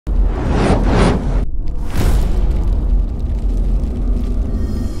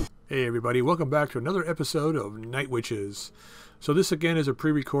Hey everybody, welcome back to another episode of Night Witches. So this again is a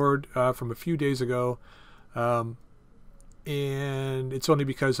pre-record from a few days ago, and it's only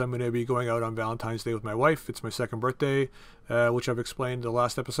because I'm going to be going out on Valentine's Day with my wife. It's my second birthday, which I've explained in the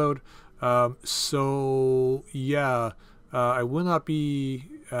last episode. I will not be,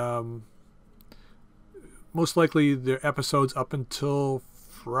 most likely the episodes up until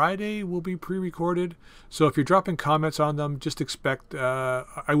Friday will be pre-recorded, so if you're dropping comments on them, just expect I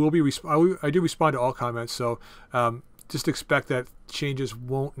do respond to all comments, so just expect that changes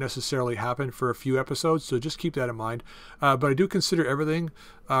won't necessarily happen for a few episodes, so just keep that in mind. But I do consider everything,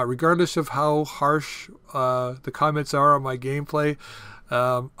 regardless of how harsh the comments are on my gameplay.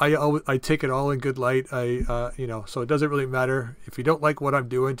 I take it all in good light. So it doesn't really matter if you don't like what I'm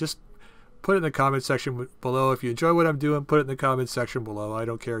doing. Just put it in the comment section below. If you enjoy what I'm doing, put it in the comment section below. I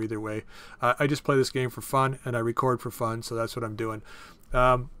don't care either way. I just play this game for fun, and I record for fun, so that's what I'm doing.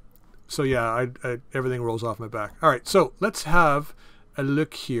 Everything rolls off my back. All right, so let's have a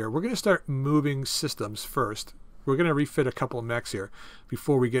look here. We're going to start moving systems first. We're going to refit a couple of mechs here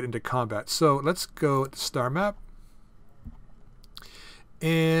before we get into combat. So let's go at the star map.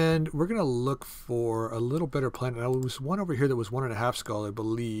 And we're going to look for a little better planet. Now, there was one over here that was 1.5 skull, I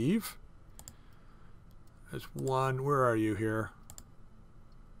believe. There's one. Where are you here?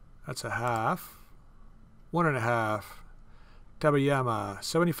 That's a half. 1.5. Tabayama.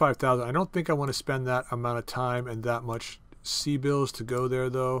 75,000. I don't think I want to spend that amount of time and that much sea bills to go there,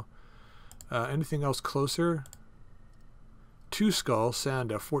 though. Anything else closer? 2 skull.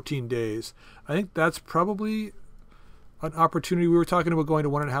 Sanda. 14 days. I think that's probably an opportunity. We were talking about going to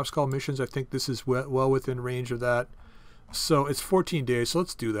 1.5 skull missions. I think this is well within range of that. So it's 14 days. So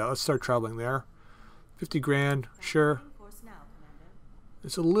let's do that. Let's start traveling there. 50 grand, sure.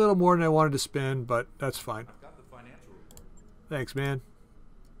 It's a little more than I wanted to spend, but that's fine. I've got the financial report. Thanks, man.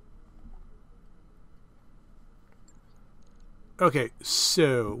 Okay,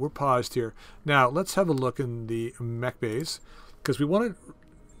 so we're paused here. Now, let's have a look in the mech bays, because we want to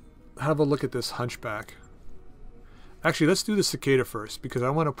have a look at this hunchback. Actually, let's do the cicada first, because I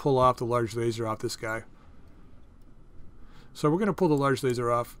want to pull off the large laser off this guy. So we're going to pull the large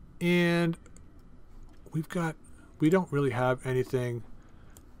laser off, and we don't really have anything.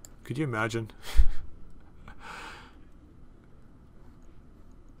 Could you imagine?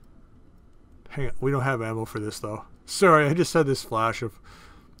 Hang on, we don't have ammo for this though. Sorry, I just had this flash of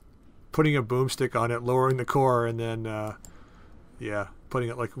putting a boomstick on it, lowering the core, and then putting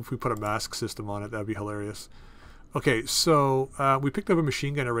it, like if we put a mask system on it, that'd be hilarious. Okay, so we picked up a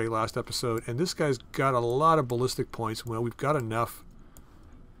machine gun array last episode, and this guy's got a lot of ballistic points. Well, we've got enough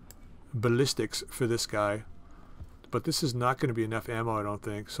ballistics for this guy, but this is not going to be enough ammo, I don't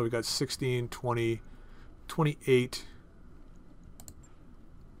think. So we got 16, 20, 28.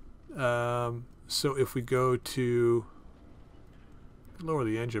 So if we go to lower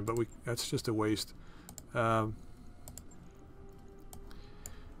the engine, but that's just a waste. Could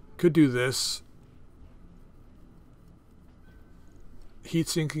do this. Heat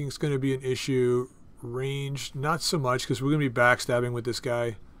sinking is going to be an issue. Range, not so much, because we're going to be backstabbing with this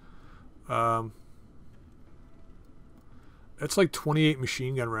guy. That's like 28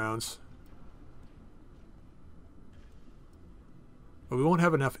 machine gun rounds. But we won't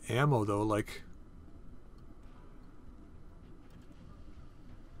have enough ammo though, like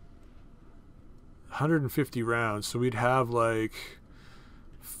 150 rounds. So we'd have like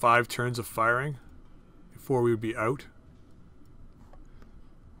 5 turns of firing before we would be out.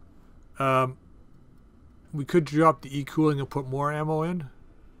 We could drop the E-cooling and put more ammo in.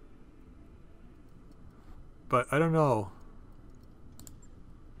 But I don't know.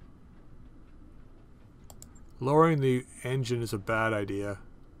 Lowering the engine is a bad idea.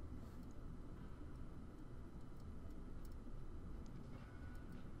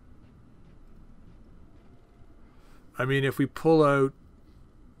 I mean, if we pull out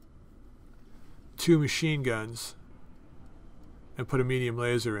 2 machine guns and put a medium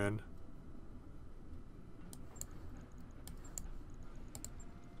laser in,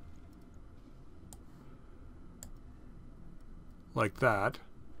 like that,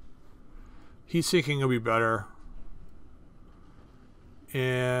 heat sinking will be better,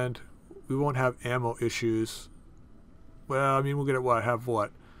 and we won't have ammo issues. Well, I mean, we'll get it. What? Have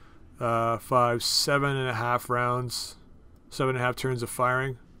what? 7.5 rounds, 7.5 turns of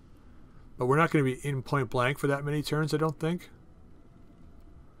firing. But we're not going to be in point blank for that many turns, I don't think.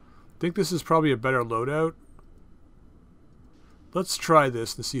 I think this is probably a better loadout. Let's try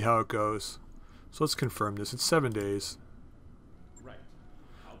this and see how it goes. So let's confirm this. It's 7 days.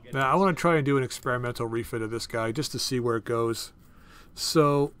 Now I want to try and do an experimental refit of this guy just to see where it goes.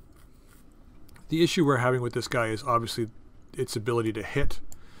 So The issue we're having with this guy is obviously its ability to hit.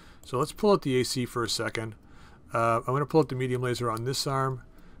 So let's pull out the AC for a second. I'm going to pull out the medium laser on this arm,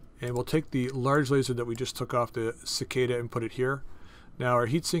 and we'll take the large laser that we just took off the Cicada and put it here. Now our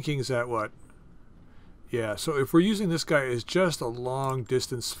heat sinking is at what? Yeah, so if we're using this guy as just a long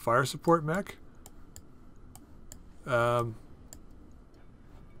distance fire support mech,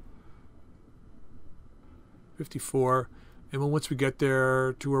 54, and then once we get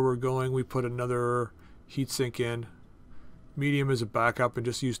there to where we're going, we put another heat sink in. Medium as a backup and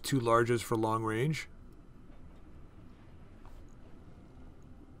just use 2 larges for long range.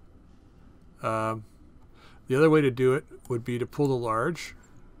 The other way to do it would be to pull the large.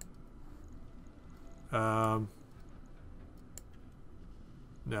 No,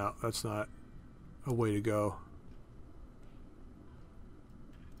 that's not a way to go.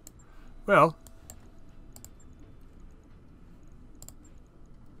 Well,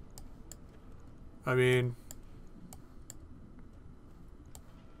 I mean,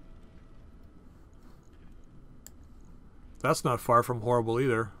 that's not far from horrible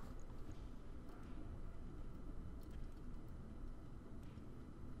either.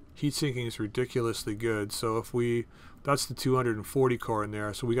 Heat sinking is ridiculously good. So if we, that's the 240 core in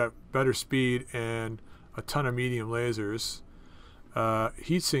there. So we got better speed and a ton of medium lasers.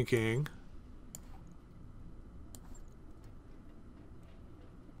 Heat sinking.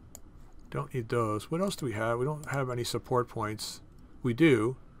 Don't need those. What else do we have? We don't have any support points. We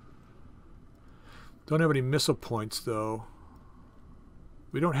do. Don't have any missile points though.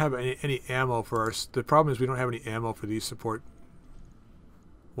 We don't have any ammo for our... The problem is we don't have any ammo for these support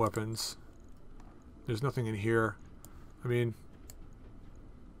weapons. There's nothing in here. I mean...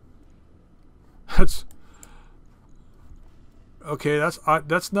 That's... Okay,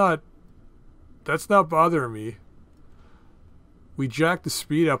 that's not bothering me. We jack the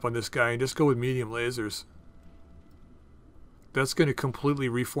speed up on this guy and just go with medium lasers. That's going to completely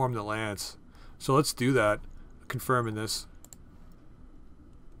reform the lance. So let's do that. Confirming this.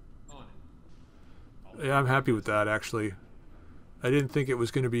 Yeah, I'm happy with that, actually. I didn't think it was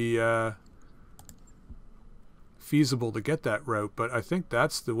going to be feasible to get that route, but I think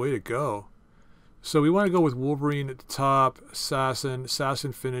that's the way to go. So we want to go with Wolverine at the top, Assassin.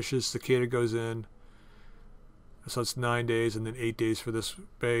 Assassin finishes, Cicada goes in. So it's 9 days and then 8 days for this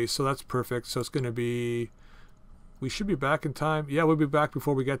base. So that's perfect. So it's going to be... We should be back in time. Yeah, we'll be back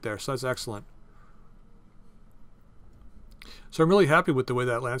before we get there. So that's excellent. So I'm really happy with the way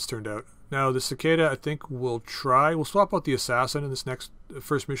that lance turned out. Now the Cicada, I think we'll try. We'll swap out the Assassin in this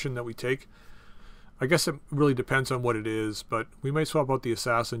first mission that we take. I guess it really depends on what it is, but we might swap out the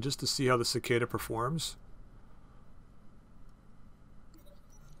Assassin just to see how the Cicada performs.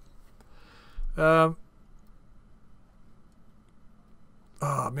 Oh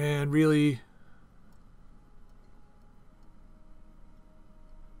man, really?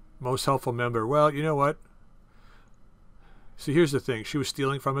 Most helpful member. Well, you know what? See, here's the thing. She was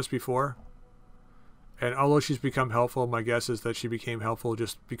stealing from us before. And although she's become helpful, my guess is that she became helpful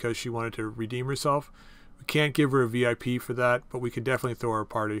just because she wanted to redeem herself. We can't give her a VIP for that, but we could definitely throw her a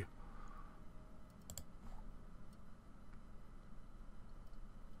party.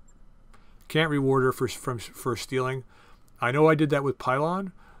 Can't reward her for stealing. I know I did that with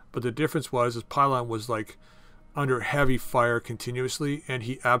Pylon, but the difference was Pylon was like under heavy fire continuously, and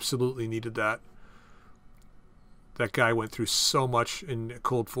he absolutely needed that. That guy went through so much in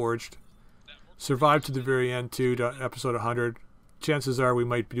Cold Forged. Survived to the very end too, to episode 100. Chances are we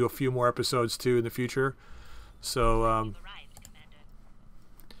might do a few more episodes too in the future. So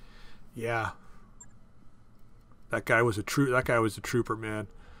yeah, that guy was a trooper, man.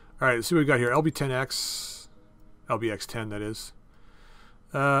 All right, let's see what we got here. LB10X, LBX10 that is.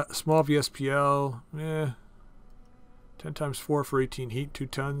 Small VSPL, 10 times 4 for 18 heat, 2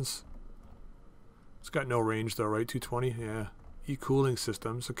 tons. It's got no range though, right? 220, yeah. E-cooling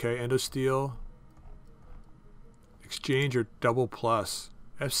systems, okay. Endosteel. Exchange or double plus.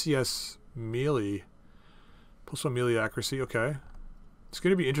 FCS melee. Plus 1 melee accuracy, okay. It's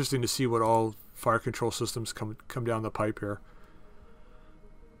going to be interesting to see what all fire control systems come down the pipe here.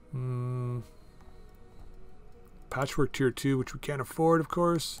 Patchwork tier 2, which we can't afford, of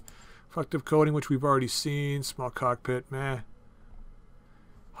course. Reflective coating, which we've already seen. Small cockpit, meh.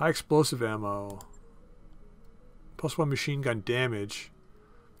 High explosive ammo. Plus 1 machine gun damage.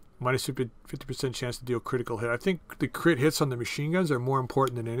 Minus 50% chance to deal critical hit. I think the crit hits on the machine guns are more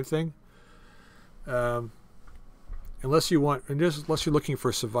important than anything. Unless you're looking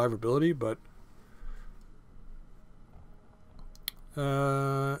for survivability, but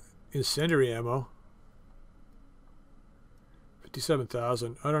incendiary ammo.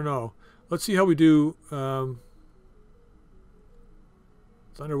 57,000. I don't know. Let's see how we do.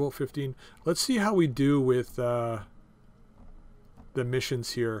 Thunderbolt 15. Let's see how we do with the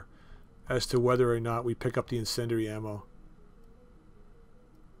missions here as to whether or not we pick up the incendiary ammo.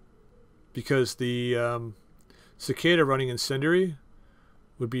 Because the cicada running incendiary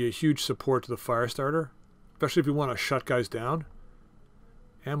would be a huge support to the fire starter, especially if we want to shut guys down.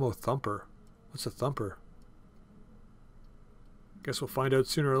 Ammo thumper. What's a thumper? Guess we'll find out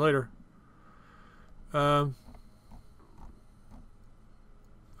sooner or later.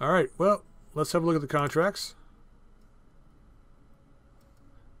 Alright, well, let's have a look at the contracts.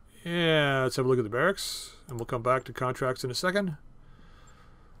 Yeah, let's have a look at the barracks, and we'll come back to contracts in a second.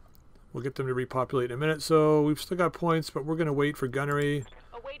 We'll get them to repopulate in a minute. So we've still got points, but we're going to wait for gunnery.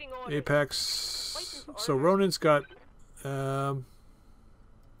 Apex. So Ronan's got... we're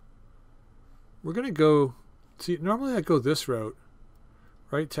going to go... See, normally I go this route.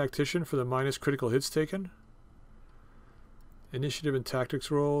 Right? Tactician for the minus critical hits taken. Initiative and tactics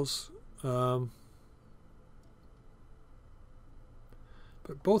rolls. But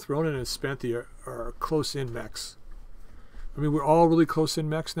both Ronan and Spanthy are close-in mechs. I mean, we're all really close-in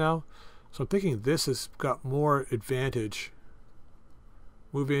mechs now. So I'm thinking this has got more advantage.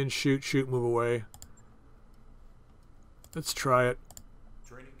 Move in, shoot, shoot, move away. Let's try it.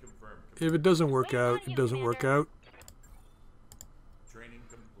 Training confirmed. If it doesn't work out, it doesn't work out. Training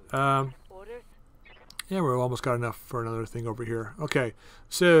complete. Yeah, we've almost got enough for another thing over here. Okay,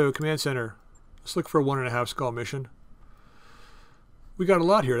 so command center. Let's look for a 1.5 skull mission. We got a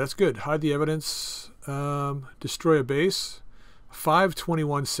lot here. That's good. Hide the evidence. Destroy a base.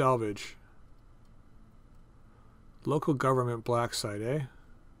 521 salvage. Local government black site, eh?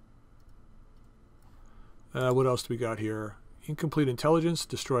 What else do we got here? Incomplete intelligence.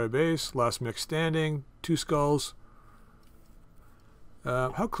 Destroy a base. Last mech standing. 2 skulls.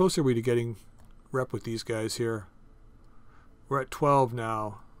 How close are we to getting rep with these guys here? We're at 12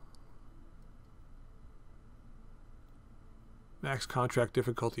 now. Max contract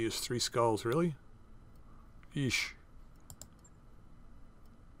difficulty is 3 skulls. Really? Yeesh.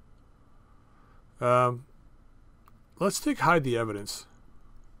 Let's take hide the evidence.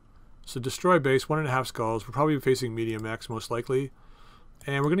 So destroy base, 1.5 skulls. We're probably facing medium max most likely.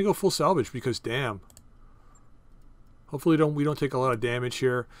 And we're going to go full salvage because damn. Hopefully we don't take a lot of damage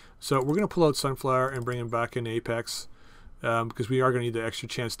here. So we're going to pull out Sunflower and bring him back in Apex. Because we are going to need the extra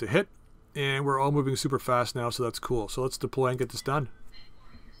chance to hit. And we're all moving super fast now, so that's cool. So let's deploy and get this done.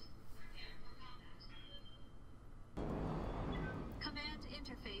 Command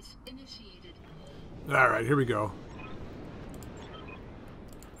interface initiated. Alright, here we go.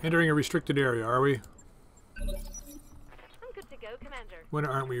 Entering a restricted area, are we? I'm good to go, Commander. When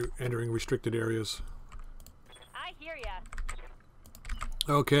aren't we entering restricted areas? I hear ya.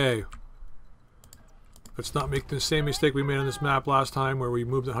 Okay. Let's not make the same mistake we made on this map last time where we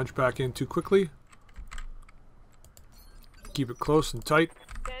moved the Hunchback in too quickly. Keep it close and tight.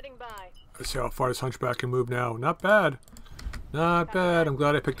 Standing by. Let's see how far this Hunchback can move now. Not bad. Not bad. I'm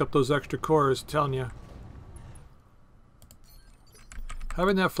glad I picked up those extra cores, telling you.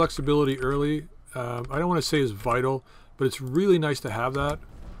 Having that flexibility early, I don't want to say is vital, but it's really nice to have that.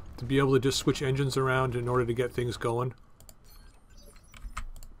 To be able to just switch engines around in order to get things going.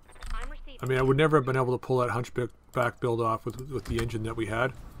 I mean, I would never have been able to pull that Hunchback build off with the engine that we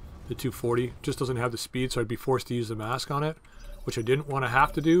had. The 240. It just doesn't have the speed, so I'd be forced to use the mask on it. Which I didn't want to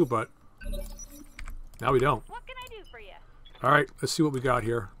have to do, but now we don't. What can I do for you? Alright, let's see what we got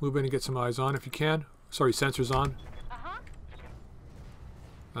here. Move in and get some eyes on if you can. Sorry, sensors on.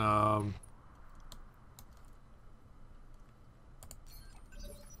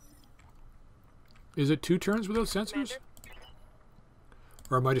 Is it 2 turns without sensors? Commander?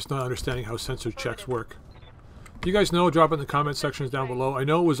 Or am I just not understanding how sensor checks work? If you guys know, drop it in the comment sections down below. I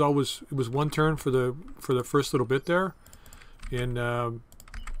know it was 1 turn for the first little bit there in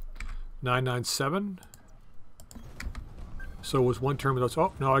 997. So it was 1 turn without.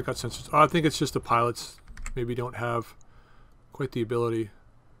 Oh no, I got sensors. Oh, I think it's just the pilots maybe don't have quite the ability.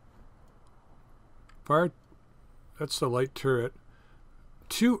 Fire. That's the light turret.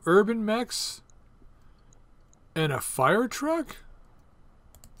 2 urban mechs and a fire truck.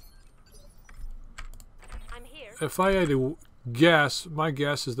 If I had to guess, my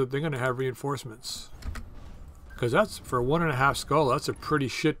guess is that they're going to have reinforcements. Because that's, for a 1.5 skull, that's a pretty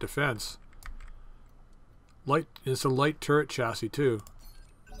shit defense. It's a light turret chassis too.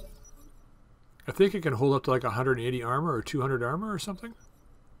 I think it can hold up to like 180 armor or 200 armor or something.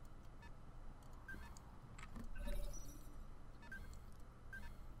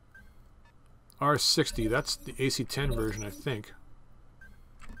 R60, that's the AC-10 version, I think.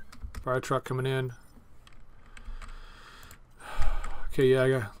 Fire truck coming in. Okay,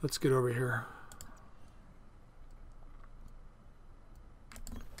 yeah, let's get over here.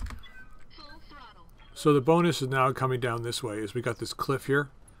 So the bonus is now coming down this way, is we got this cliff here,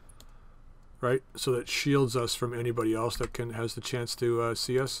 right? So that shields us from anybody else that has the chance to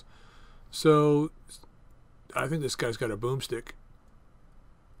see us. So I think this guy's got a boomstick.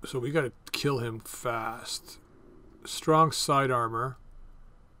 So we got to kill him fast. Strong side armor.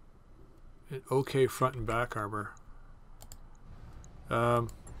 And okay front and back armor.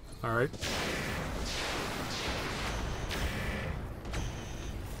 Alright.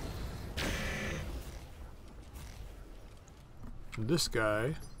 This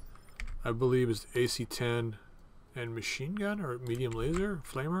guy, I believe, is AC-10 and machine gun or medium laser?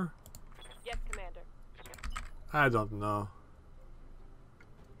 Flamer? Yes, Commander. I don't know.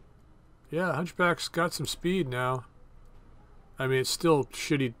 Yeah, Hunchback's got some speed now. I mean, it's still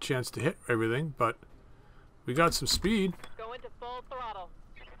shitty chance to hit everything, but we got some speed. Go into full throttle.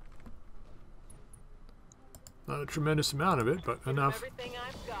 Not a tremendous amount of it, but enough. Everything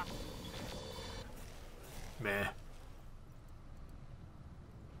I've got. Meh.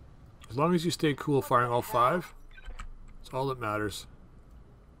 As long as you stay cool firing all 5, that's all that matters.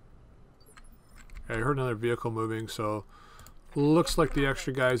 Okay, I heard another vehicle moving, so looks like the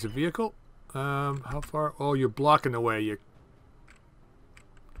extra guy is a vehicle. How far? Oh, you're blocking the way. You.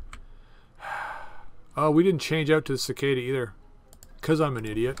 Oh, we didn't change out to the cicada either, because I'm an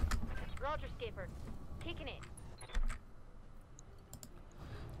idiot. Roger, Skipper. Taking it.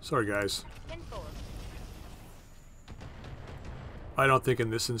 Sorry, guys. 10-4. I don't think in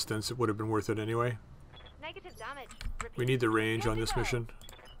this instance it would have been worth it anyway. Negative damage. Repeat. We need the range on this mission.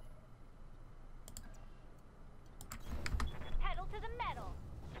 Pedal to the metal.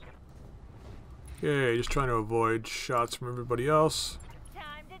 Okay, just trying to avoid shots from everybody else.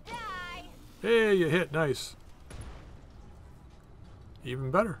 Time to die. Hey, you hit. Nice. Even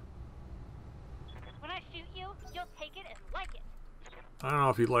better. When I shoot you, you'll take it and like it. I don't know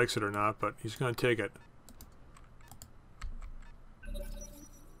if he likes it or not, but he's going to take it.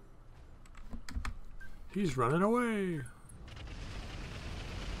 He's running away.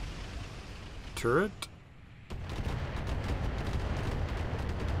 Turret.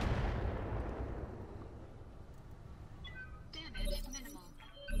 Damage minimal.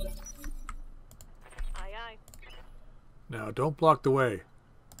 Aye, aye. Now, don't block the way.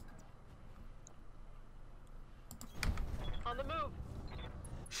 On the move.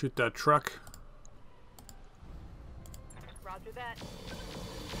 Shoot that truck. Roger that.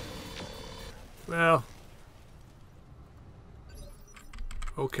 Well.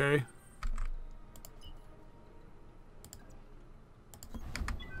 Okay.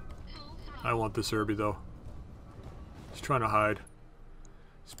 I want this Herbie, though. He's trying to hide.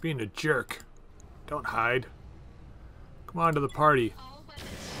 He's being a jerk. Don't hide. Come on to the party. All weapons.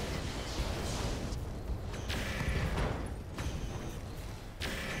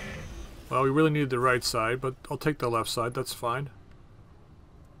 Well, we really needed the right side, but I'll take the left side. That's fine.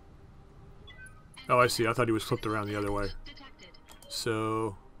 Oh, I see. I thought he was flipped around the other way. Detected.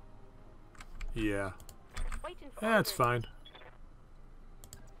 So, yeah. Waiting for That's orders. fine.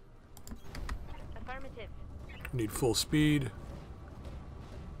 Affirmative. Need full speed.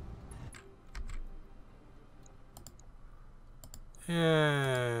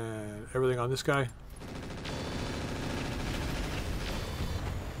 And everything on this guy.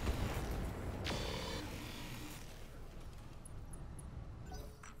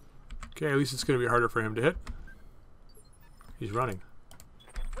 Okay, at least it's going to be harder for him to hit. He's running.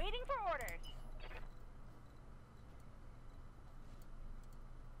 Waiting for orders.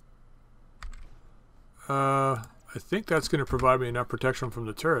 I think that's going to provide me enough protection from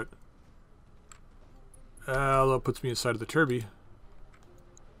the turret. Although it puts me inside of the turby.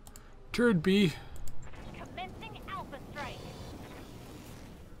 Turd B. Commencing Alpha Strike.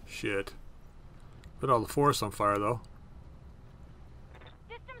 Shit. Lit all the forest on fire, though.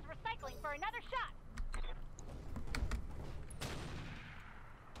 Systems recycling for another shot.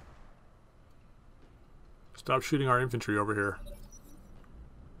 Stop shooting our infantry over here.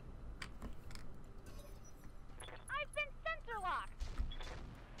 I've been sensor locked.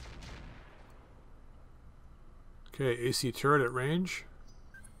 Okay, AC turret at range.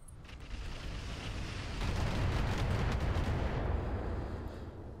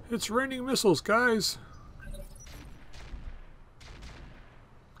 It's raining missiles, guys.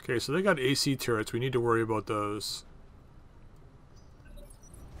 Okay, so they got AC turrets. We need to worry about those.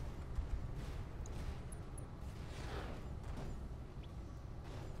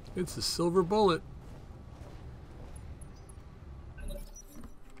 It's a silver bullet.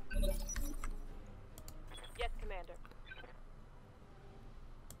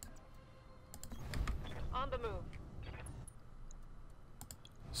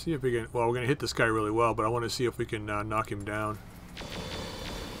 See if we can... Well, we're going to hit this guy really well, but I want to see if we can knock him down.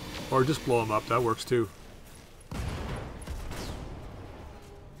 Or just blow him up. That works too.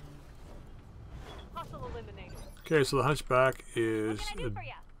 Hostile eliminated. Okay, so the Hunchback is What can I do for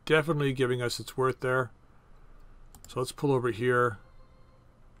ya? definitely giving us its worth there. So let's pull over here.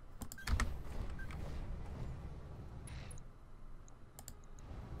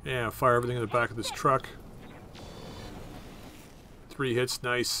 Yeah, fire everything in the back of this truck. 3 hits,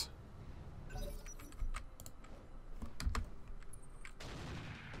 nice.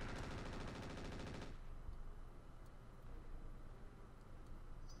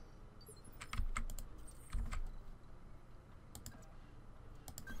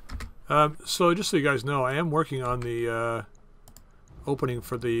 So just so you guys know, I am working on the opening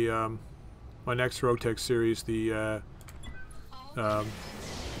for the my next Roguetech series, the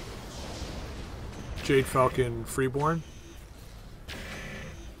Jade Falcon Freeborn.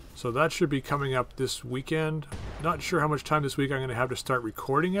 So that should be coming up this weekend. Not sure how much time this week I'm going to have to start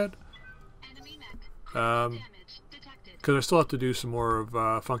recording it. Because I still have to do some more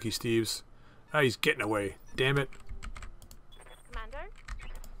of Funky Steve's. Ah, he's getting away. Damn it. Commander?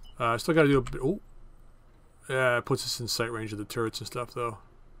 I still got to do a bit. Oh. Yeah, it puts us in sight range of the turrets and stuff, though.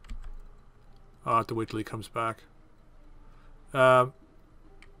 I'll have to wait till he comes back. So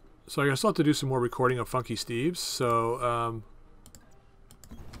I still have to do some more recording of Funky Steve's, so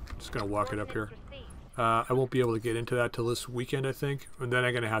just going to walk it up here. I won't be able to get into that till this weekend, I think. And then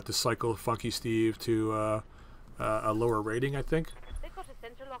I'm going to have to cycle Funky Steve to a lower rating, I think. They've got a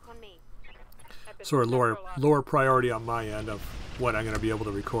sensor lock on me. Sort of lower priority on my end of when I'm going to be able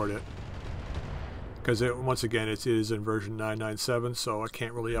to record it. Because once again, it is in version 997, so I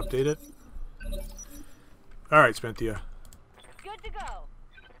can't really update it. Alright, Spenthia. Good to go.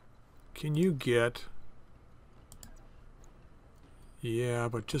 Can you get... Yeah,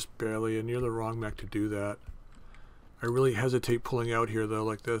 but just barely, and you're the wrong mech to do that. I really hesitate pulling out here, though,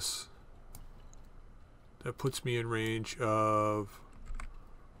 like this. That puts me in range of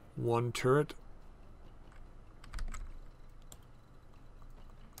 1 turret.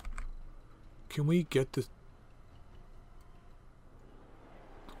 Can we get this?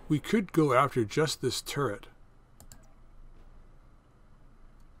 We could go after just this turret.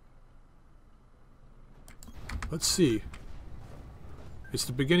 Let's see. It's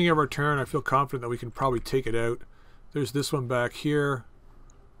the beginning of our turn. I feel confident that we can probably take it out. There's this one back here.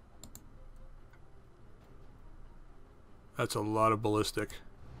 That's a lot of ballistic.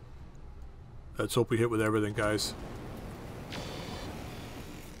 Let's hope we hit with everything, guys.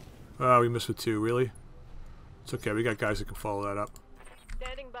 Oh, we missed with 2, really? It's okay, we got guys that can follow that up.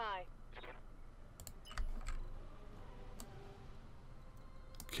 Standing by.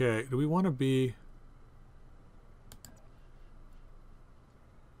 Okay, do we want to be...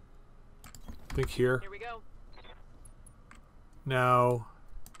 I think here. Here we go. Now...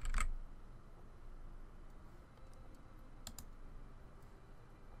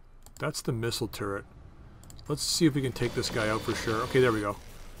 That's the missile turret. Let's see if we can take this guy out for sure. Okay, there we go.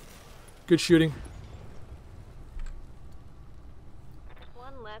 Good shooting.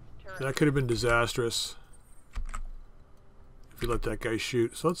 One less turret. That could have been disastrous if you let that guy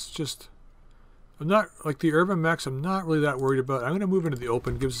shoot. So let's just... I'm not... Like the urban mechs, I'm not really that worried about. I'm going to move into the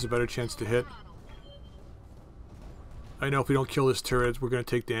open. Gives us a better chance to hit. I know if we don't kill this turret, we're going to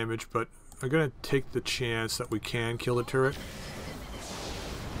take damage, but I'm going to take the chance that we can kill the turret.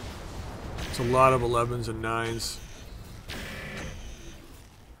 It's a lot of 11s and 9s.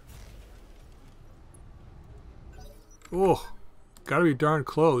 Oh, gotta be darn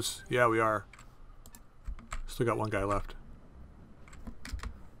close. Yeah, we are. Still got 1 guy left.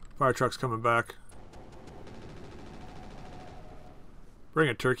 Fire truck's coming back. Bring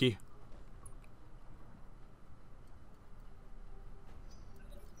it, turkey.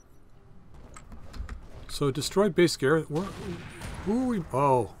 So destroy base Garrett. Who are we?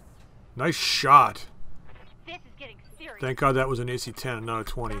 Oh, nice shot. This is getting serious. Thank God that was an AC-10 and not a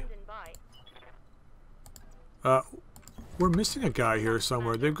 20. Standing by. We're missing a guy here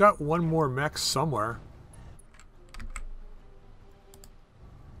somewhere. They've got 1 more mech somewhere.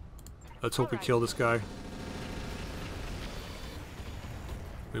 Let's hope we kill this guy.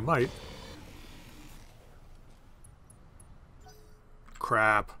 We might.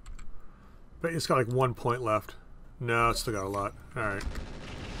 Crap. But it's got like 1 point left. No, it's still got a lot. Alright.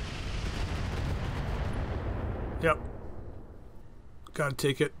 Yep. Gotta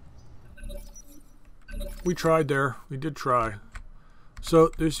take it. We tried there. We did try.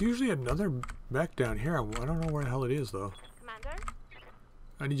 So, there's usually another mech down here. I don't know where the hell it is, though. Commander?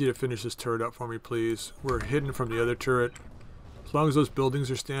 I need you to finish this turret up for me, please. We're hidden from the other turret. As long as those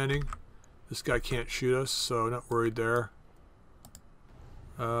buildings are standing, this guy can't shoot us, so not worried there.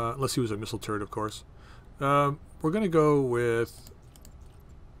 Unless he was a missile turret, of course. We're going to go with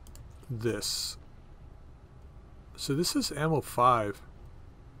this. So this is ammo 5.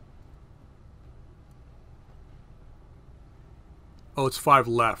 Oh, it's 5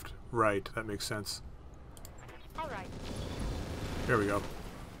 left. Right, that makes sense. All right. There we go.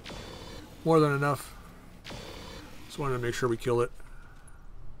 More than enough. Just wanted to make sure we kill it.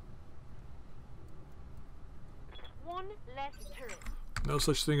 One less turret. No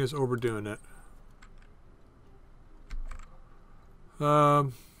such thing as overdoing it. I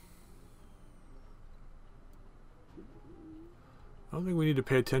don't think we need to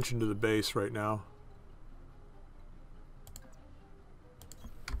pay attention to the base right now.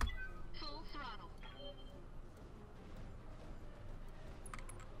 Full throttle.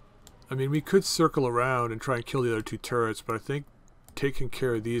 I mean, we could circle around and try and kill the other 2 turrets, but I think taking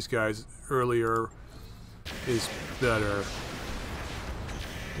care of these guys earlier is better.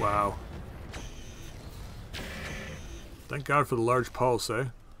 Wow. Thank God for the large pulse, eh?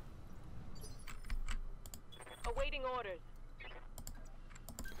 Awaiting orders.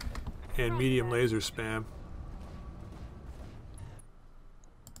 And medium laser spam.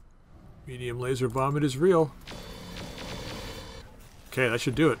 Medium laser vomit is real. Okay, that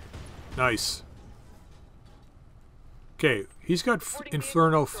should do it. Nice. Okay, he's got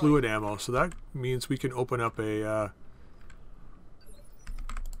Inferno fluid ammo, so that means we can open up a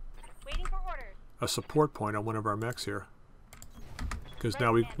Waiting for orders. support point on one of our mechs here. Because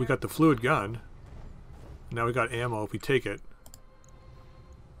now we got the fluid gun. Now we got ammo if we take it.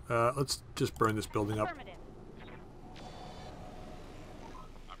 Let's just burn this building up. Affirmative.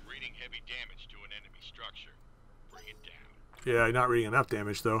 I'm reading heavy damage to an enemy structure. Bring it down. Yeah, not reading enough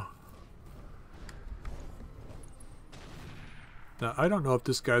damage though. Now I don't know if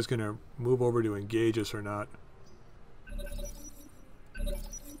this guy's gonna move over to engage us or not.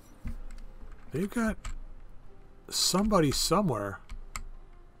 They've got somebody somewhere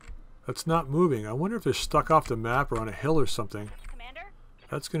that's not moving. I wonder if they're stuck off the map or on a hill or something. Commander?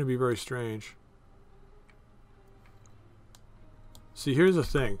 That's going to be very strange. See, here's the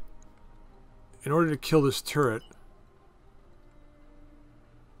thing. In order to kill this turret,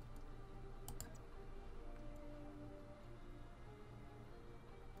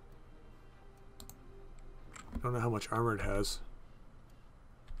 I don't know how much armor it has.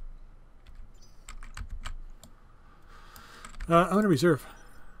 I'm going to reserve.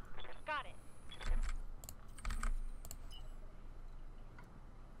 Got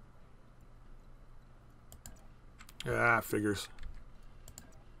it. Ah, figures.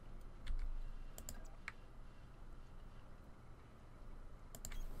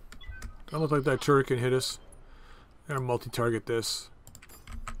 Don't look like that turret can hit us. I'm gonna multi-target this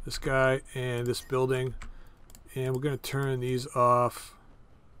guy and this building, and we're gonna turn these off.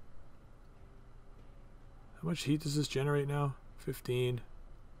 How much heat does this generate now? 15.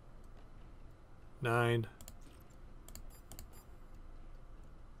 9.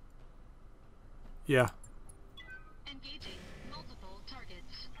 Yeah. Engaging multiple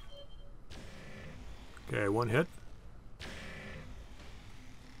targets. Okay, 1 hit.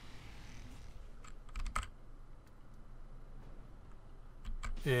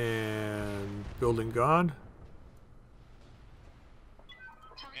 And building gone.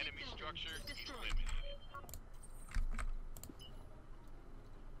 Target Enemy building structure destroyed. eliminated.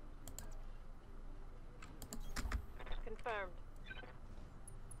 Confirmed.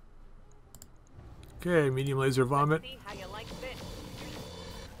 Okay, medium laser vomit. See how you like this.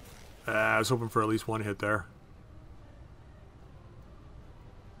 I was hoping for at least 1 hit there.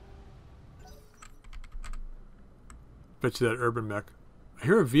 Bet you that urban mech. I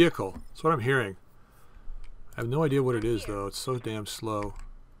hear a vehicle. That's what I'm hearing. I have no idea what it is though. It's so damn slow.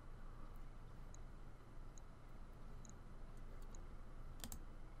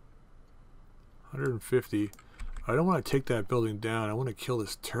 $150. I don't want to take that building down. I want to kill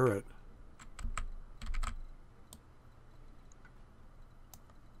this turret.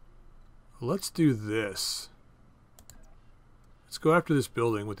 Let's do this. Let's go after this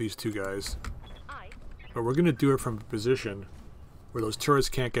building with these 2 guys. I. But we're going to do it from a position where those turrets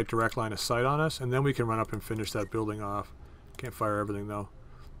can't get direct line of sight on us, and then we can run up and finish that building off. Can't fire everything though.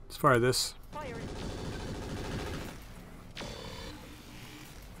 Let's fire this. Firing.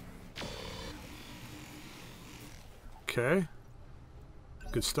 Okay.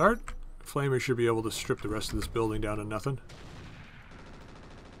 Good start. Flamer should be able to strip the rest of this building down to nothing.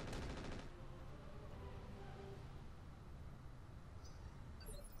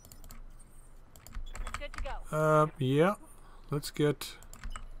 Good to go. Yeah. let's get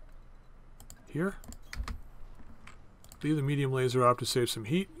here. Leave the medium laser off to save some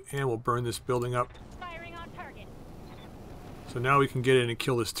heat, and we'll burn this building up. Firing on target. So now we can get in and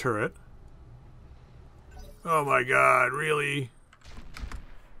kill this turret. Oh my god, really?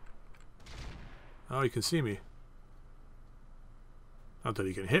 Oh, he can see me. Not that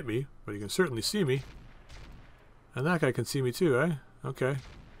he can hit me, but he can certainly see me. And that guy can see me too, eh? Okay.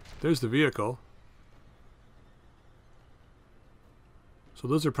 There's the vehicle. So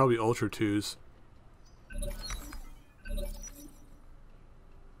those are probably Ultra 2s.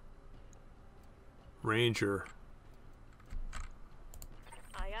 Ranger.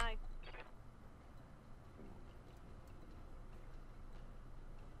 Aye, aye.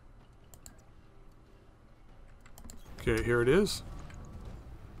 Okay, here it is.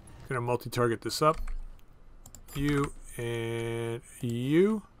 Gonna multi-target this up. You and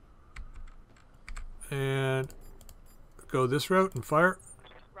you. And go this route and fire.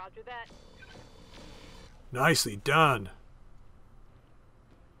 Roger that. Nicely done.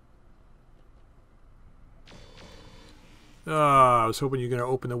 I was hoping you're going to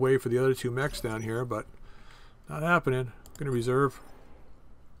open the way for the other two mechs down here, but not happening. Going to reserve.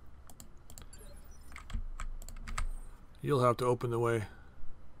 You'll have to open the way.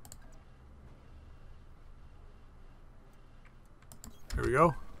 There we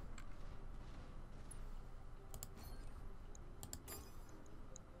go.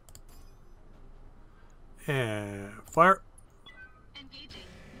 And fire. Engaging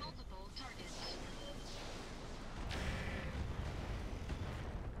multiple targets.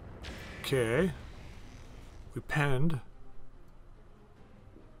 Okay. We penned.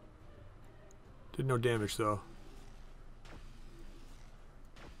 Did no damage though.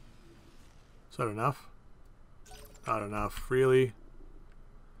 Is that enough? Not enough, really?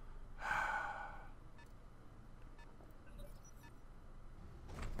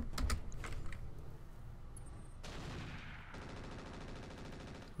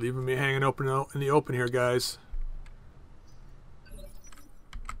 Leaving me hanging open in the open here, guys.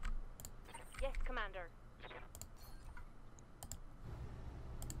 Yes, Commander.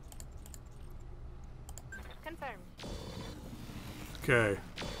 Confirmed. Okay.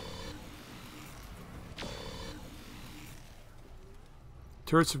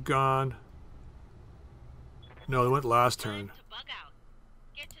 Turrets have gone. No, they went last turn. To bug out.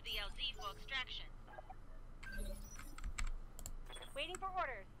 Get to the LZ for extraction. Waiting for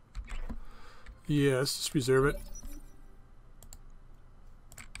orders. Yes, just reserve it.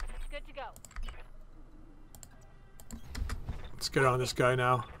 Good to go. Let's get on this guy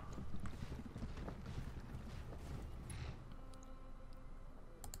now.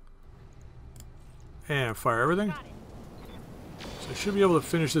 And fire everything. Got it. So I should be able to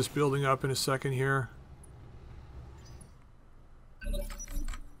finish this building up in a second here.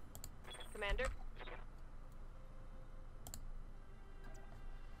 Commander.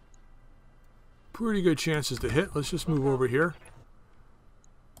 Pretty good chances to hit. Let's just move over here.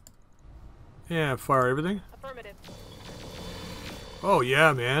 And fire everything. Affirmative. Oh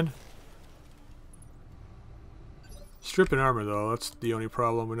yeah, man. Stripping armor though, that's the only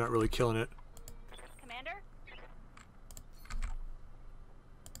problem. We're not really killing it. Commander.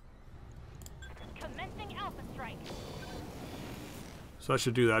 Commencing Alpha Strike. So I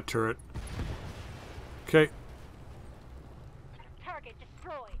should do that turret. Okay. Target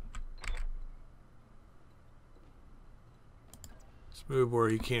destroyed. Let's move where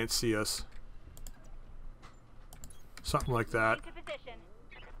he can't see us. Something like that. Into position.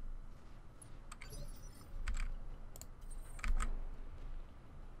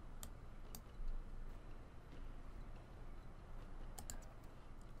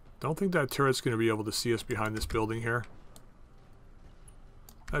 Don't think that turret's going to be able to see us behind this building here.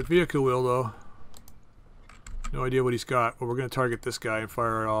 That vehicle will, though. No idea what he's got, but we're going to target this guy and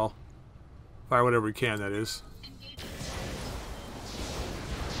fire it all. Fire whatever we can, that is.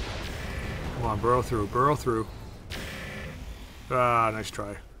 Come on, burrow through, burrow through. Ah, nice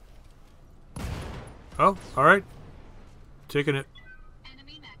try. Oh, alright. Taking it.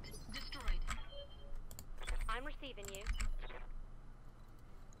 Enemy mech destroyed. I'm receiving you.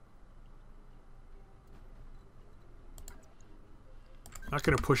 Not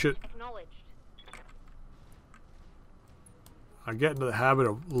going to push it. Acknowledged. I get into the habit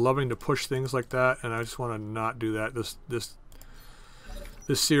of loving to push things like that, and I just want to not do that this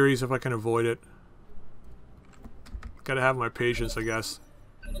series if I can avoid it. Gotta have my patience, I guess.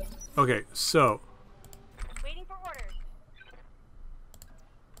 Okay, so Waiting for orders.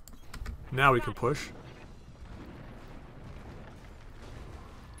 now we can push.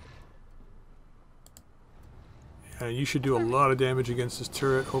 And you should do a lot of damage against this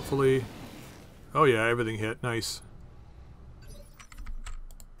turret, hopefully. Oh yeah, everything hit. Nice.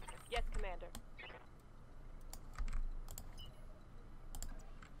 Yes, Commander.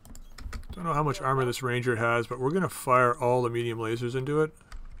 Don't know how much armor this ranger has, but we're going to fire all the medium lasers into it.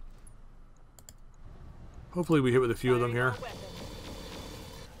 Hopefully we hit with a few of them here.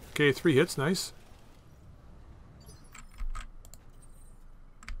 Okay, 3 hits. Nice.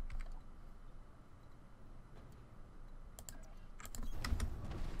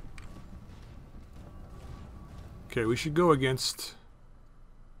 Okay, we should go against...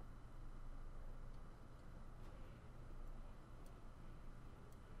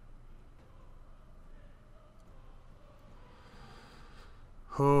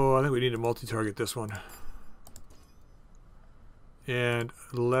 Oh, I think we need to multi-target this one. And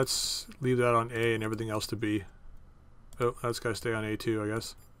let's leave that on A and everything else to B. Oh, that's got to stay on A too, I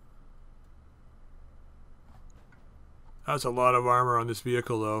guess. That's a lot of armor on this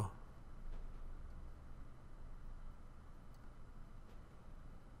vehicle, though.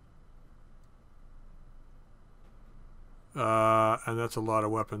 And that's a lot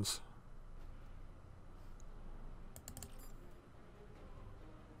of weapons.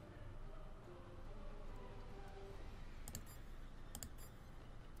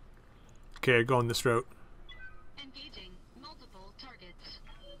 Okay, going this route. Engaging multiple targets.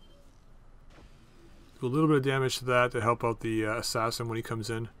 Do a little bit of damage to that to help out the assassin when he comes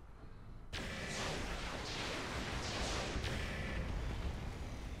in.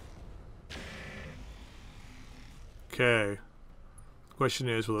 Okay. The question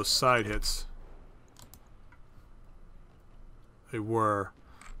is, will those side hits? They were.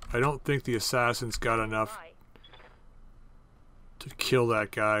 I don't think the assassin's got enough to kill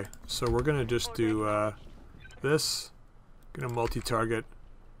that guy. So we're going to just do this. Going to multi-target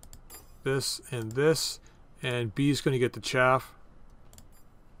this, and B's going to get the chaff.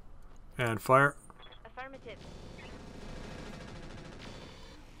 And fire. Affirmative.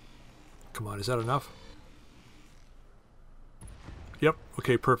 Come on, is that enough? Yep,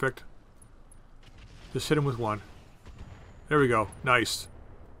 okay, perfect. Just hit him with one. There we go, nice.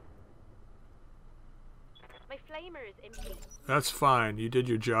 My flamer is empty. That's fine, you did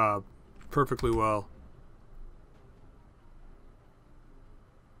your job perfectly well.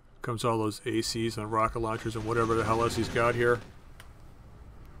 Comes all those ACs and rocket launchers and whatever the hell else he's got here.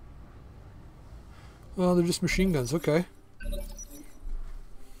 Well, they're just machine guns, okay.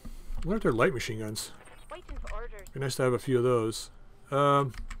 What if they're light machine guns? Waiting for orders. Be nice to have a few of those.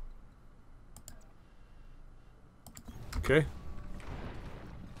 Okay.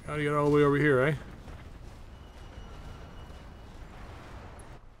 Gotta get all the way over here, eh?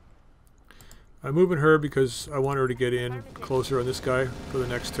 I'm moving her because I want her to get in closer on this guy for the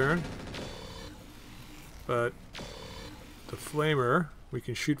next turn. But the flamer, we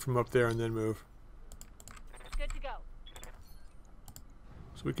can shoot from up there and then move. Good to go.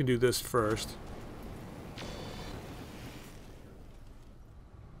 So we can do this first.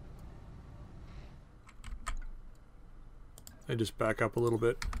 And just back up a little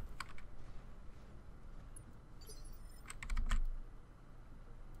bit.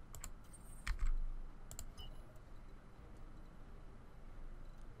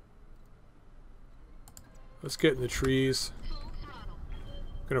 Let's get in the trees. Full throttle.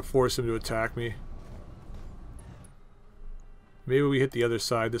 I'm gonna force him to attack me. Maybe we hit the other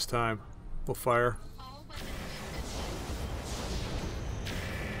side this time. We'll fire. All weapons.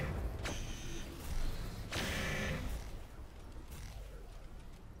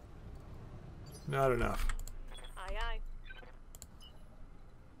 Not enough. Aye, aye.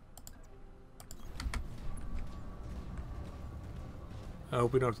 I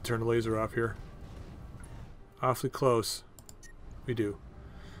hope we don't have to turn the laser off here. Awfully close. We do.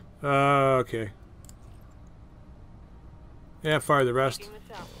 Okay. Yeah, fire the rest. Taking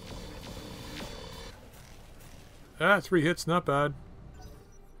this out. Ah, 3 hits, not bad.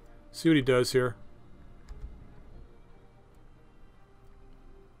 See what he does here.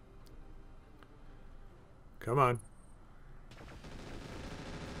 Come on.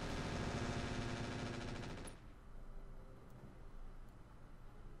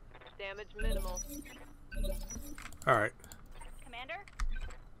 Damage minimal. Alright. Commander?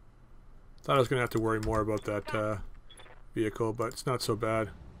 Thought I was going to have to worry more about that vehicle, but it's not so bad.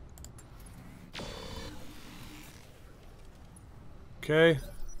 Okay.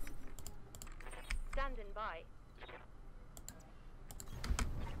 Standing by.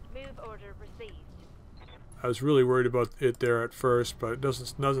 Move order received. I was really worried about it there at first, but it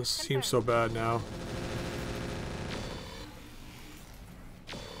doesn't seem so bad now.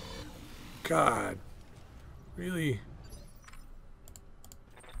 God. Really?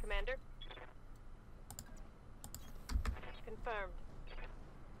 Commander? Confirmed.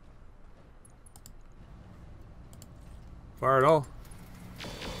 Fire it all.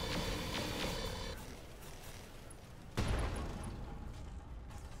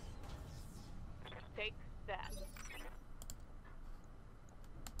 Take that.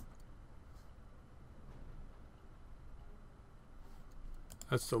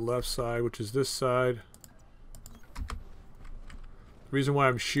 That's the left side, which is this side. The reason why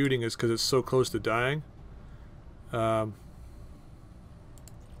I'm shooting is because it's so close to dying.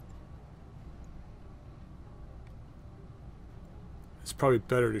 It's probably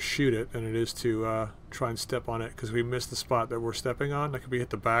better to shoot it than it is to try and step on it, because we missed the spot that we're stepping on. Like if we hit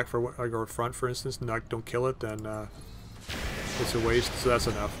the back for what, like, or front, for instance, and don't kill it, then it's a waste. So that's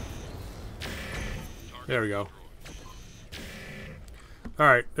enough. There we go. All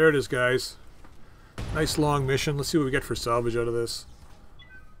right, there it is, guys. Nice long mission. Let's see what we get for salvage out of this.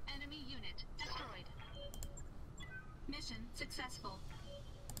 Enemy unit destroyed. Mission successful.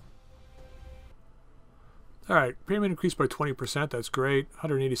 Alright, payment increased by 20%. That's great.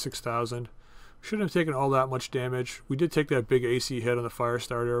 186,000. Shouldn't have taken all that much damage. We did take that big AC hit on the fire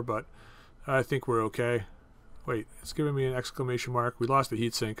starter, but I think we're okay. Wait, it's giving me an exclamation mark. We lost the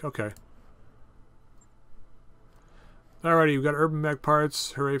heatsink. Okay. Alrighty, we've got urban mech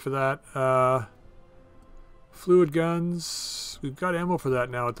parts. Hooray for that. Fluid guns. We've got ammo for that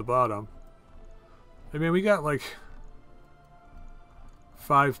now at the bottom. I mean, we got like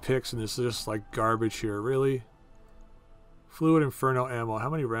 5 picks and this is just like garbage here. Really? Fluid Inferno ammo. How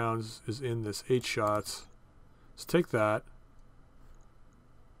many rounds is in this? 8 shots. Let's take that.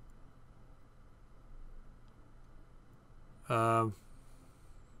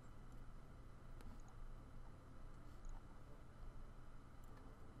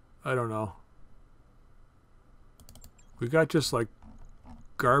 I don't know. We've got just like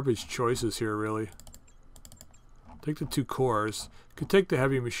garbage choices here, really. Take the 2 cores. Could take the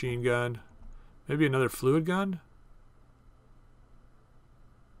heavy machine gun. Maybe another fluid gun?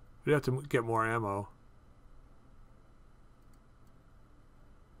 We'd have to get more ammo.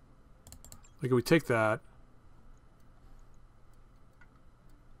 Like if we take that.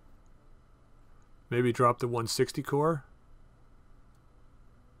 Maybe drop the 160 core.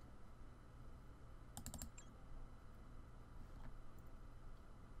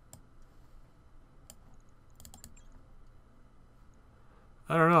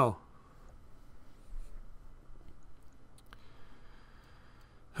 I don't know.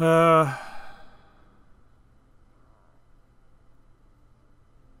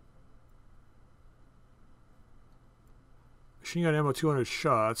 Machine gun ammo, 200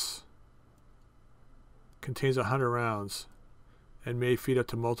 shots. Contains 100 rounds. And may feed up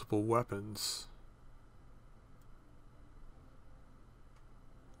to multiple weapons.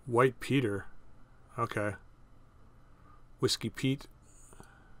 White Peter. Okay. Whiskey Pete.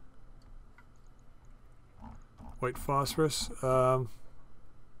 White phosphorus. Well,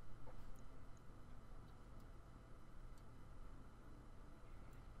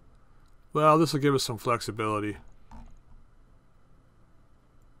 this will give us some flexibility.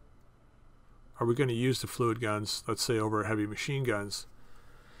 Are we going to use the fluid guns, let's say, over heavy machine guns?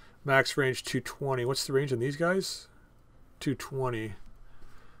 Max range 220. What's the range on these guys? 220.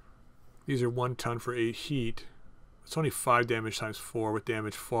 These are 1 ton for 8 heat. It's only 5 damage times 4 with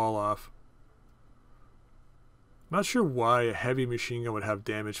damage fall off. I'm not sure why a heavy machine gun would have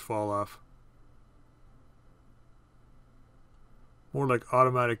damage fall off. More like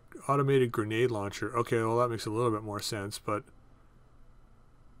automated grenade launcher. Okay, well that makes a little bit more sense, but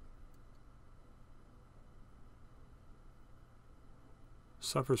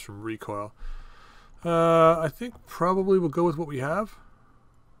suffers from recoil. I think probably we'll go with what we have.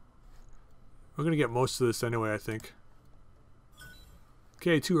 We're going to get most of this anyway, I think.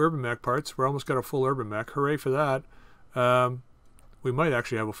 Okay, 2 urban mech parts. We're almost got a full urban mech. Hooray for that. We might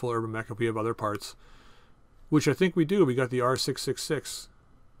actually have a full urban mech if we have other parts. Which I think we do. We got the R666.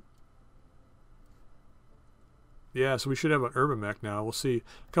 Yeah, so we should have an urban mech now. We'll see.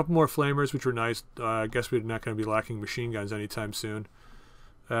 A couple more flamers, which are nice. I guess we're not going to be lacking machine guns anytime soon.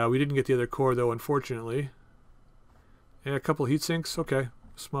 We didn't get the other core, though, unfortunately. Yeah, a couple heat sinks. Okay.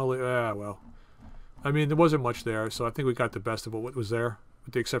 Small. Well. I mean, there wasn't much there, so I think we got the best of what was there,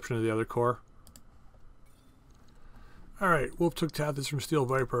 with the exception of the other core. Alright, Wolf took Tathis from Steel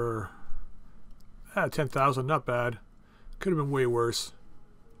Viper. 10,000, not bad. Could have been way worse.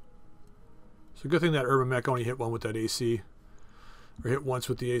 So good thing that urban mech only hit one with that AC. Or hit once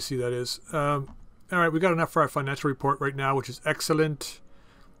with the AC, that is. Alright, we got enough for our financial report right now, which is excellent.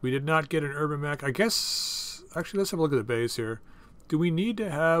 We did not get an urban mech. I guess actually, let's have a look at the base here. Do we need to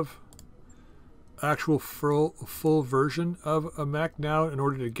have actual full version of a mech now in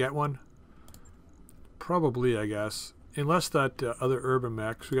order to get one? Probably, I guess. Unless that other urban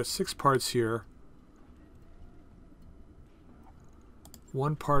mech. So we got 6 parts here.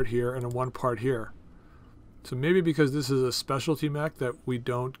 1 part here and a 1 part here. So maybe because this is a specialty mech that we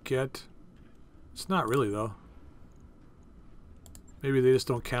don't get. It's not really though. Maybe they just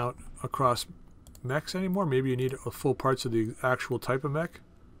don't count across mechs anymore. Maybe you need full parts of the actual type of mech.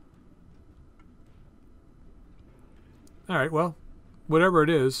 Alright, well, whatever it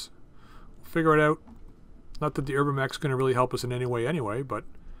is, we'll figure it out. Not that the urban mech's going to really help us in any way anyway, but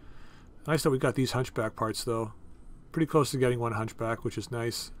nice that we got these hunchback parts though. Pretty close to getting one hunchback, which is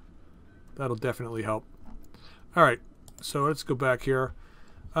nice. That'll definitely help. Alright, so let's go back here.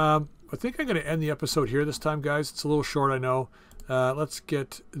 I think I'm going to end the episode here this time, guys. It's a little short, I know. Let's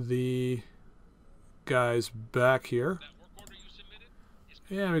get the guys back here.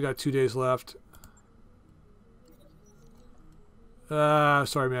 Yeah, we got 2 days left.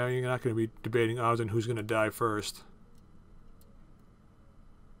 Sorry, man, you're not going to be debating odds on who's going to die first.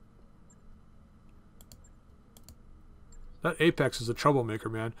 That Apex is a troublemaker,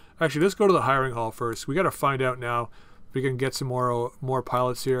 man. Actually, let's go to the hiring hall first. We got to find out now if we can get some more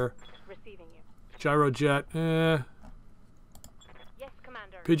pilots here. Receiving you. Gyrojet, Yes,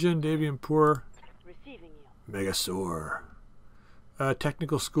 Commander. Pigeon, Davian Poor, Receiving you. Megasaur.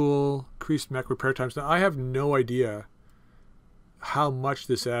 Technical school, increased mech repair times. Now, I have no idea how much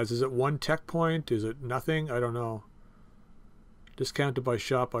this adds. Is it 1 tech point? Is it nothing? I don't know. Discounted by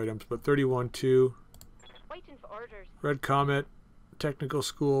shop items, but 31.2. Waiting for orders. Red Comet, technical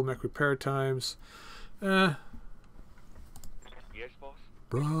school, mech repair times. Yes, boss?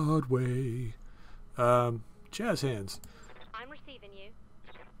 Broadway. Jazz hands. I'm receiving you.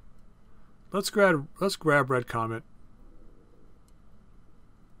 Let's grab Red Comet.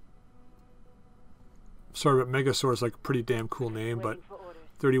 Sorry, but Megasaur is like a pretty damn cool name, but Waiting for orders.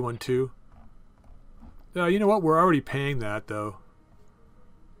 31.2. You know what? We're already paying that though.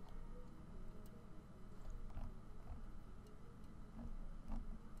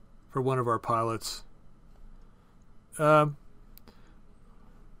 For one of our pilots. I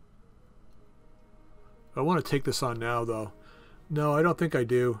want to take this on now though. No, I don't think I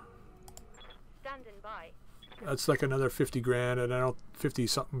do. Standing by. That's like another 50 grand, and I don't 50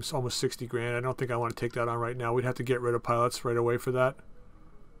 something, almost 60 grand. I don't think I want to take that on right now. We'd have to get rid of pilots right away for that.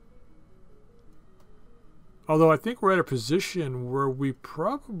 Although I think we're at a position where we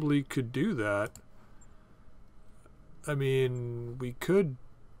probably could do that. I mean, we could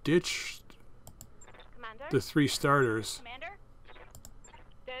ditch Commander? the 3 starters. Commander?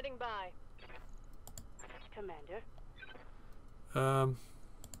 Standing by. Commander.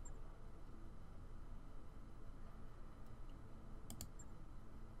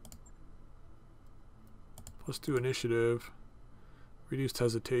 Let's do initiative. Reduced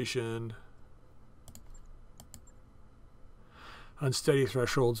hesitation. Unsteady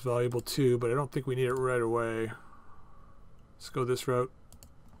threshold's valuable too, but I don't think we need it right away. Let's go this route.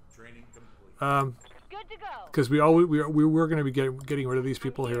 Training complete. Good to go. Because we were going to be getting rid of these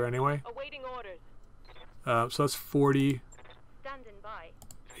people here anyway. Awaiting orders. So that's 40, Standing by.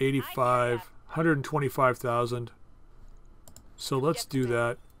 85, 125,000. So let's do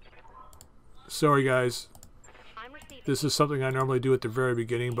that. Sorry guys, I'm receiving. this is something I normally do at the very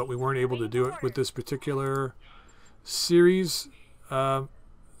beginning, but we weren't able to do it with this particular series.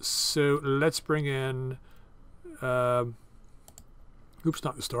 So let's bring in, oops,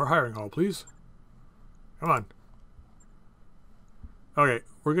 not the store, hiring hall, please. Come on. Okay,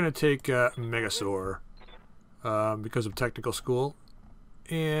 we're going to take Megasaur because of technical school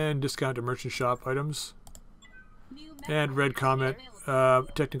and discount to merchant shop items. New And Red Comet,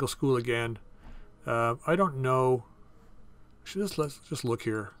 technical school again. I don't know. Let's just look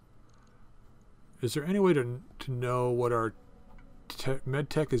here. Is there any way to know what our med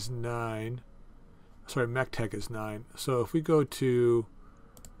tech is 9? Sorry, mech tech is 9. So if we go to,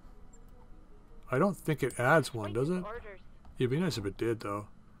 I don't think it adds one, does it? Orders. It'd be nice if it did, though.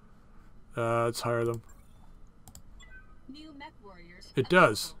 Let's hire them. New mech warriors. It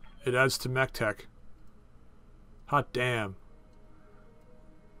does. It adds to mech tech. Hot damn.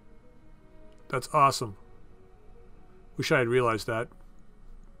 That's awesome. Wish I had realized that,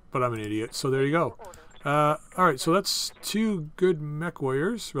 but I'm an idiot. So there you go. Alright, so that's 2 good mech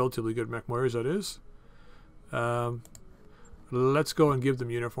warriors. Relatively good mech warriors, that is. Let's go and give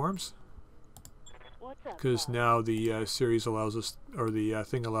them uniforms. What's up? Because now the series allows us, or the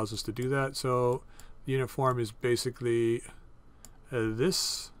thing allows us to do that. So the uniform is basically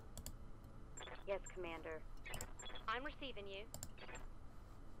this. Yes, Commander. I'm receiving you.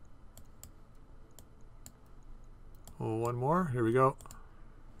 Oh, one more. Here we go.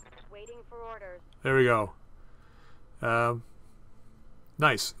 Waiting for orders. There we go.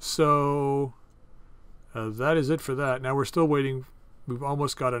 Nice. So that is it for that. Now we're still waiting. We've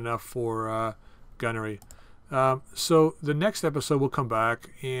almost got enough for gunnery. So the next episode we'll come back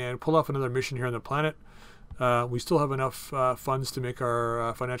and pull off another mission here on the planet. We still have enough funds to make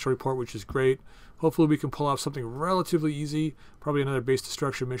our financial report, which is great. Hopefully we can pull off something relatively easy. Probably another base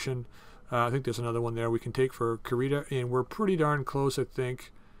destruction mission. I think there's another one there we can take for Kurita. And we're pretty darn close, I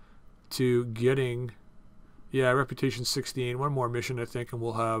think, to getting... Yeah, Reputation 16. One more mission, I think, and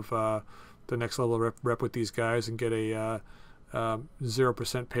we'll have the next level rep with these guys and get a 0%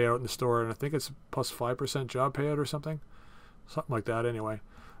 payout in the store. And I think it's plus 5% job payout or something. Something like that, anyway.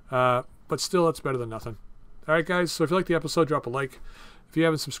 But still, it's better than nothing. All right, guys, so if you like the episode, drop a like. If you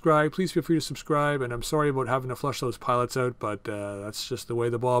haven't subscribed, please feel free to subscribe. And I'm sorry about having to flush those pilots out, but that's just the way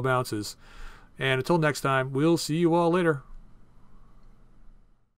the ball bounces. And until next time, we'll see you all later.